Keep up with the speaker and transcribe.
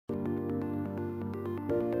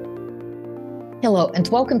Hello, and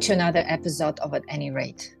welcome to another episode of At Any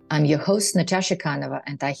Rate. I'm your host, Natasha Kanova,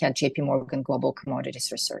 and I head JP Morgan Global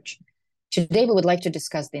Commodities Research. Today, we would like to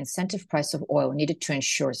discuss the incentive price of oil needed to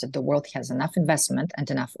ensure that the world has enough investment and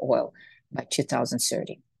enough oil by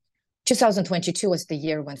 2030. 2022 was the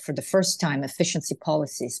year when, for the first time, efficiency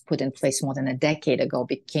policies put in place more than a decade ago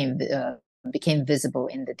became visible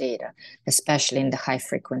in the data, especially in the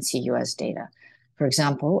high-frequency U.S. data. For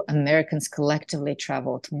example, Americans collectively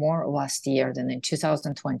traveled more last year than in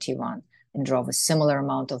 2021 and drove a similar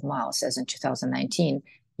amount of miles as in 2019,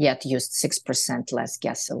 yet used 6% less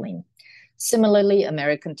gasoline. Similarly,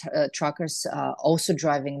 American truckers also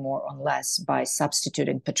driving more on less by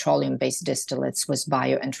substituting petroleum-based distillates with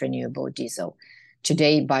bio and renewable diesel.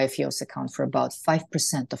 Today, biofuels account for about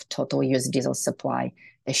 5% of total U.S. diesel supply,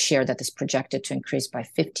 a share that is projected to increase by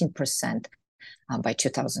 15% by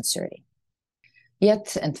 2030.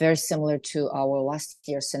 Yet, and very similar to our last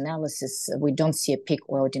year's analysis, we don't see a peak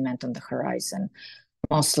oil demand on the horizon.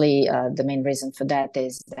 Mostly, the main reason for that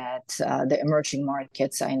is that the emerging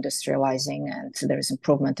markets are industrializing and there is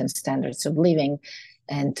improvement in standards of living.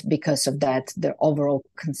 And because of that, the overall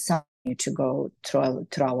consumption to go through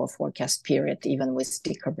our forecast period, even with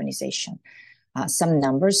decarbonization. Some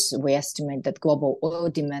numbers, we estimate that global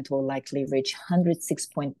oil demand will likely reach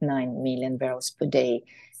 106.9 million barrels per day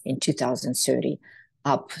in 2030,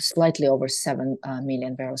 up slightly over 7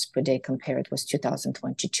 million barrels per day compared with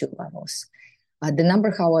 2022 levels. The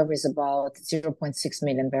number, however, is about 0.6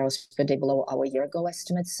 million barrels per day below our year-ago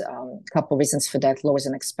estimates. A couple reasons for that: lower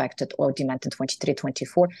than expected oil demand in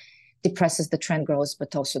 23-24 depresses the trend growth,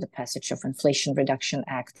 but also the passage of Inflation Reduction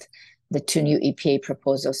Act, the two new EPA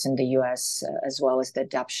proposals in the US, as well as the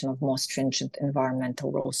adoption of more stringent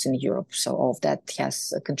environmental rules in Europe. So all of that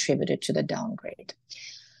has contributed to the downgrade.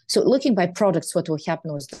 So looking by products, what will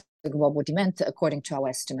happen with the global demand, according to our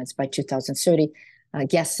estimates, by 2030,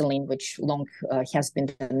 gasoline, which long has been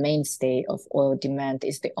the mainstay of oil demand,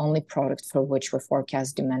 is the only product for which we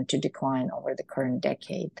forecast demand to decline over the current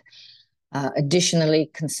decade.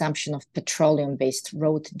 Additionally, consumption of petroleum-based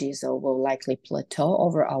road diesel will likely plateau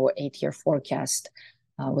over our 8-year forecast,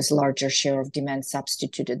 with larger share of demand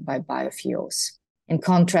substituted by biofuels. In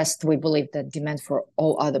contrast, we believe that demand for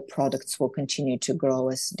all other products will continue to grow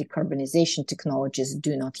as decarbonization technologies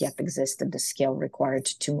do not yet exist at the scale required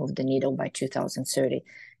to move the needle by 2030.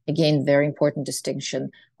 Again, very important distinction,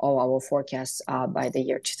 all our forecasts are by the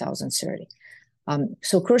year 2030.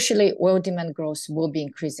 So crucially, oil demand growth will be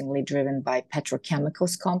increasingly driven by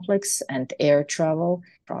petrochemicals complex and air travel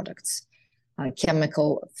products.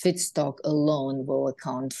 Chemical feedstock alone will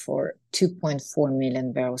account for 2.4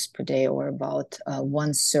 million barrels per day, or about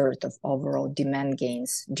 1/3 of overall demand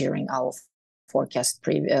gains during our forecast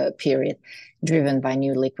period, driven by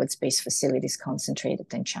new liquids-based facilities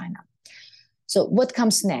concentrated in China. So what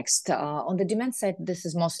comes next? On the demand side, this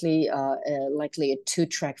is mostly likely a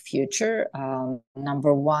two-track future.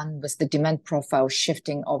 Number one, with the demand profile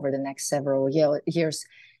shifting over the next several years,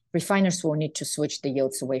 refiners will need to switch the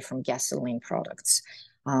yields away from gasoline products.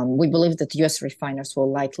 We believe that US refiners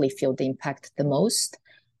will likely feel the impact the most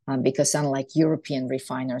because unlike European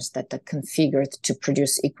refiners that are configured to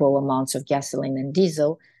produce equal amounts of gasoline and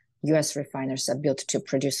diesel, US refiners are built to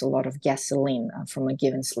produce a lot of gasoline from a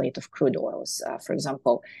given slate of crude oils. For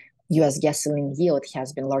example, US gasoline yield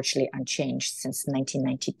has been largely unchanged since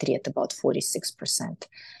 1993 at about 46%.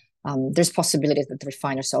 There's possibilities that the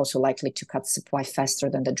refiners are also likely to cut supply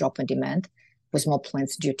faster than the drop in demand, with more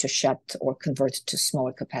plants due to shut or convert to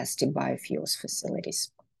smaller capacity biofuels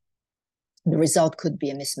facilities. The result could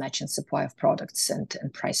be a mismatch in supply of products and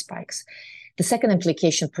price spikes. The second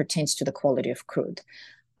implication pertains to the quality of crude.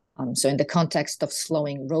 So in the context of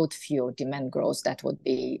slowing road fuel demand growth, that would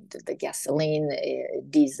be the gasoline,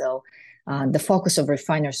 diesel, the focus of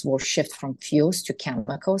refiners will shift from fuels to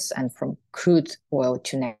chemicals and from crude oil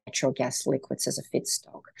to natural gas liquids as a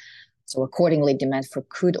feedstock. So accordingly, demand for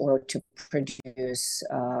crude oil to produce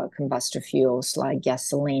combustive fuels like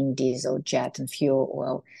gasoline, diesel, jet, and fuel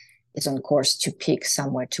oil is on course to peak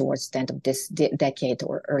somewhere towards the end of this decade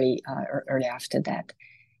or early after that.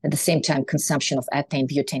 At the same time, consumption of ethane,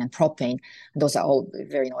 butane, and propane, those are all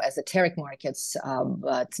very esoteric markets,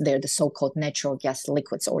 but they're the so-called natural gas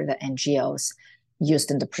liquids, or the NGLs, used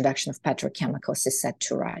in the production of petrochemicals is set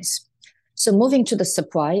to rise. So moving to the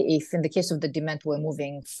supply, if in the case of the demand, we're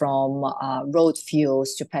moving from road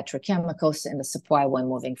fuels to petrochemicals, in the supply, we're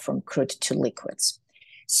moving from crude to liquids.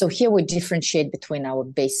 So here we differentiate between our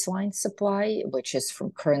baseline supply, which is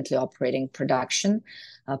from currently operating production,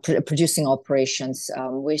 producing operations.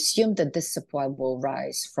 We assume that this supply will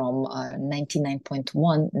rise from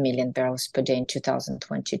 99.1 million barrels per day in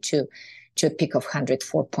 2022 to a peak of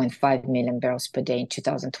 104.5 million barrels per day in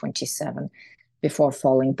 2027, before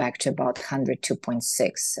falling back to about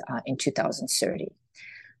 102.6 in 2030.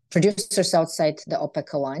 Producers outside the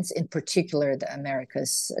OPEC alliance, in particular the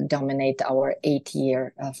Americas, dominate our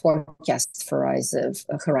 8-year forecast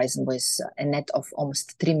horizon with a net of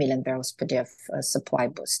almost 3 million barrels per day of supply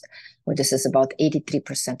boost, where this is about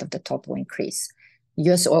 83% of the total increase.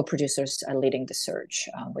 U.S. oil producers are leading the surge.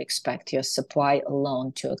 We expect U.S. supply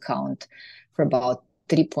alone to account for about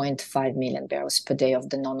 3.5 million barrels per day of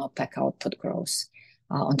the non-OPEC output growth.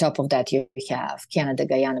 On top of that, you have Canada,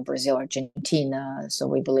 Guyana, Brazil, Argentina. So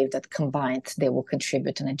we believe that combined, they will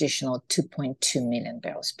contribute an additional 2.2 million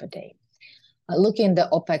barrels per day. Looking at the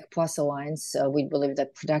OPEC Plus alliance, we believe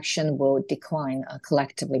that production will decline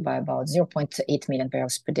collectively by about 0.8 million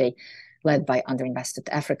barrels per day, led by underinvested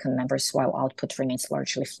African members, while output remains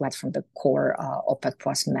largely flat from the core OPEC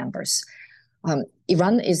Plus members.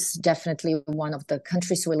 Iran is definitely one of the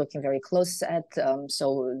countries we're looking very close at.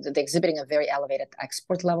 So they're exhibiting a very elevated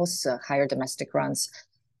export levels, higher domestic runs.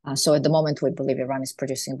 So at the moment, we believe Iran is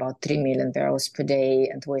producing about 3 million barrels per day,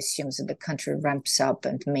 and we assume that the country ramps up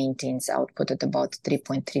and maintains output at about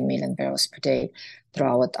 3.3 million barrels per day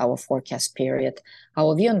throughout our forecast period.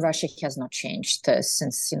 Our view on Russia has not changed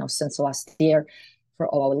since last year. For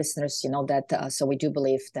all our listeners, that. So we do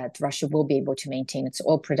believe that Russia will be able to maintain its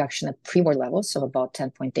oil production at pre-war levels of about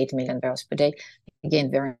 10.8 million barrels per day. Again,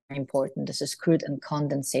 very important. This is crude and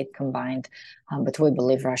condensate combined, but we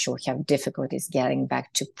believe Russia will have difficulties getting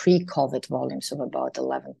back to pre-COVID volumes of about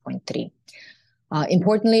 11.3.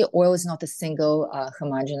 Importantly, oil is not a single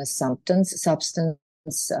homogeneous substance.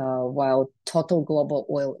 While total global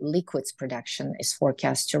oil liquids production is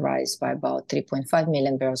forecast to rise by about 3.5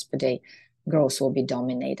 million barrels per day, growth will be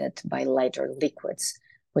dominated by lighter liquids,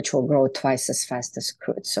 which will grow twice as fast as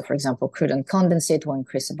crude. So, for example, crude and condensate will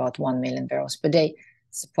increase about 1 million barrels per day.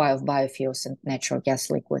 Supply of biofuels and natural gas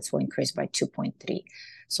liquids will increase by 2.3,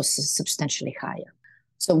 so substantially higher.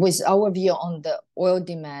 So with our view on the oil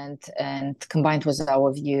demand and combined with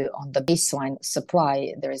our view on the baseline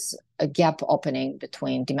supply, there is a gap opening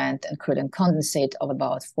between demand and crude and condensate of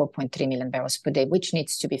about 4.3 million barrels per day, which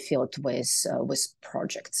needs to be filled with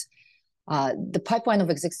projects. The pipeline of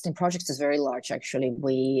existing projects is very large, actually.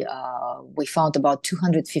 We found about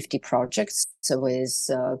 250 projects with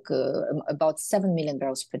about 7 million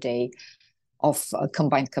barrels per day of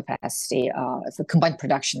combined capacity, combined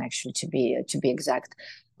production, actually, to be exact.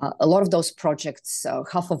 A lot of those projects,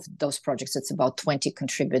 half of those projects, it's about 20,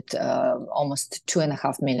 contribute almost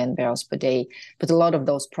 2.5 million barrels per day. But a lot of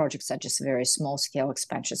those projects are just very small scale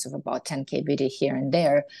expansions of about 10 kbd here and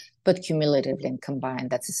there. But cumulatively and combined,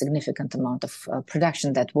 that's a significant amount of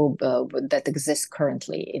production that exists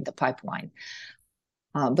currently in the pipeline.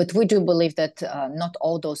 But we do believe that not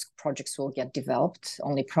all those projects will get developed.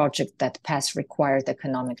 Only projects that pass required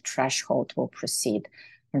economic threshold will proceed.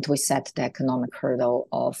 And we set the economic hurdle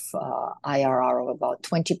of IRR of about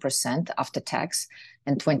 20% after tax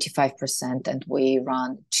and 25%. And we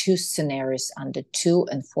run two scenarios under 2%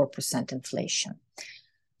 and 4% inflation.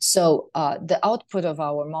 So the output of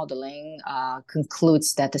our modeling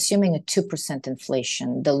concludes that assuming a 2%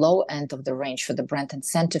 inflation, the low end of the range for the Brent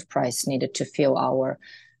incentive price needed to fill our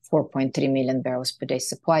 4.3 million barrels per day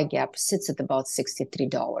supply gap sits at about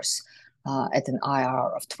 $63 at an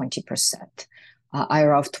IRR of 20%.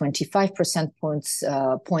 IRR of 25%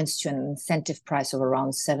 points to an incentive price of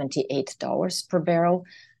around $78 per barrel.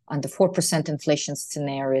 Under 4% inflation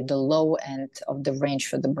scenario, the low end of the range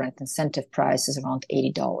for the Brent incentive price is around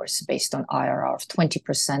 $80 based on IRR of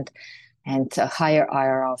 20%, and a higher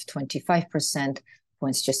IRR of 25%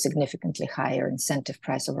 points to a significantly higher incentive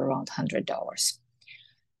price of around $100.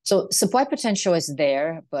 So supply potential is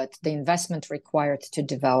there, but the investment required to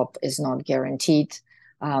develop is not guaranteed.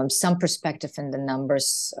 Some perspective in the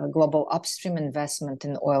numbers, global upstream investment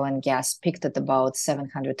in oil and gas peaked at about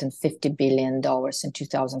 $750 billion in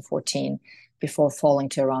 2014 before falling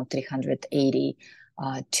to around 380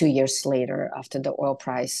 2 years later after the oil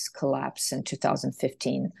price collapse in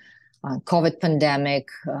 2015. COVID pandemic,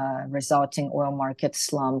 resulting oil market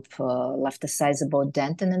slump left a sizable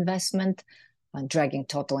dent in investment, dragging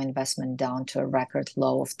total investment down to a record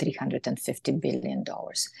low of $350 billion.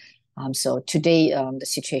 So today, the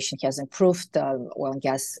situation has improved. Oil and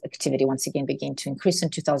gas activity once again began to increase in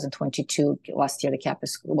 2022. Last year, the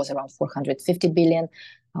CapEx was around 450 billion.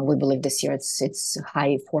 We believe this year it's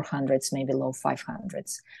high 400s, maybe low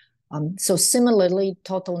 500s. So similarly,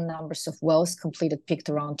 total numbers of wells completed peaked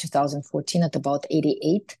around 2014 at about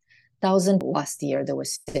 88,000. Last year, they were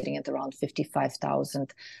sitting at around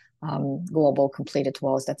 55,000. Global completed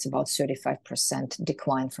wells, that's about 35%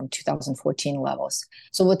 decline from 2014 levels.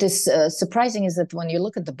 So what is surprising is that when you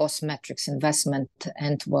look at the both metrics, investment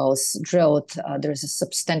and wells drilled, there is a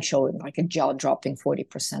substantial, like a jaw-dropping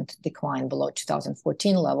 40% decline below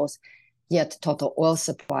 2014 levels, yet total oil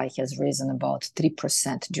supply has risen about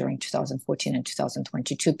 3% during 2014 and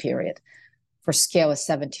 2022 period. For scale, a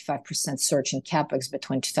 75% surge in capex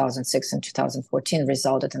between 2006 and 2014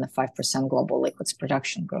 resulted in a 5% global liquids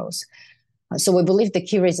production growth. So we believe the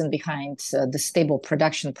key reason behind the stable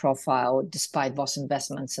production profile, despite both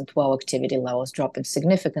investments and well activity levels dropping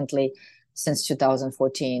significantly since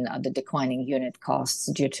 2014, the declining unit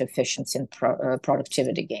costs due to efficiency and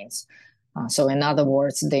productivity gains. So in other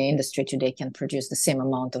words, the industry today can produce the same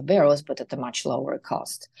amount of barrels, but at a much lower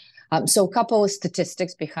cost. So a couple of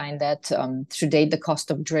statistics behind that. To date, the cost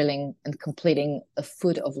of drilling and completing a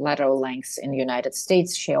foot of lateral lengths in the United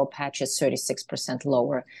States shale patch is 36%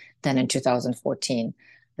 lower than in 2014.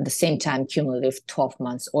 At the same time, cumulative 12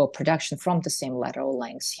 months oil production from the same lateral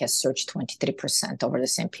lengths has surged 23% over the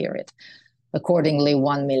same period. Accordingly,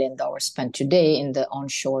 $1 million spent today in the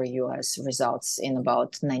onshore U.S. results in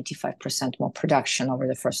about 95% more production over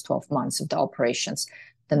the first 12 months of the operations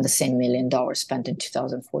than the same $1 million spent in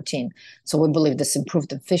 2014. So we believe this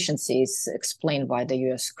improved efficiency is explained why the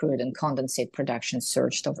U.S. crude and condensate production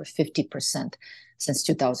surged over 50% since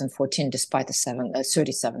 2014, despite a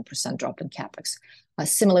 37% drop in capex.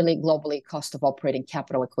 Similarly, globally, cost of operating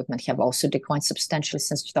capital equipment have also declined substantially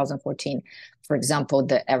since 2014. For example,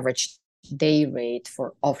 the average day rate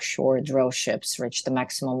for offshore drill ships reached a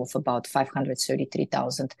maximum of about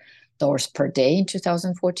 $533,000 per day in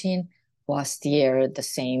 2014. Last year, the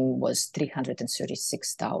same was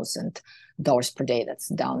 $336,000 per day. That's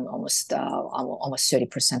down almost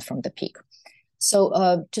 30% from the peak.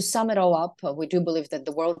 So to sum it all up, we do believe that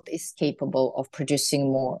the world is capable of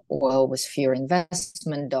producing more oil with fewer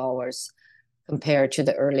investment dollars compared to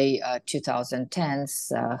the early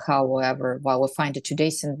 2010s. However, while we find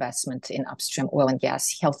today's investment in upstream oil and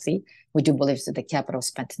gas healthy, we do believe that the capital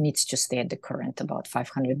spent needs to stay at the current about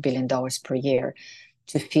 $500 billion per year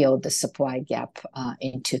to fill the supply gap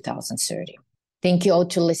in 2030. Thank you all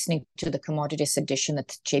to listening to the Commodities edition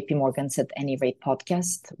at JP Morgan's At Any Rate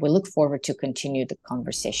podcast. We look forward to continue the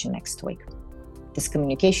conversation next week. This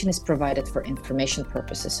communication is provided for information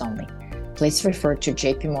purposes only. Please refer to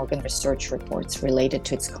JP Morgan research reports related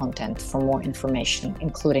to its content for more information,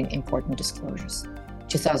 including important disclosures.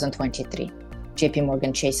 2023, JP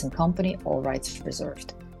Morgan Chase & Company, all rights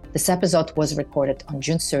reserved. This episode was recorded on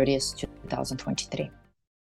June 30th, 2023.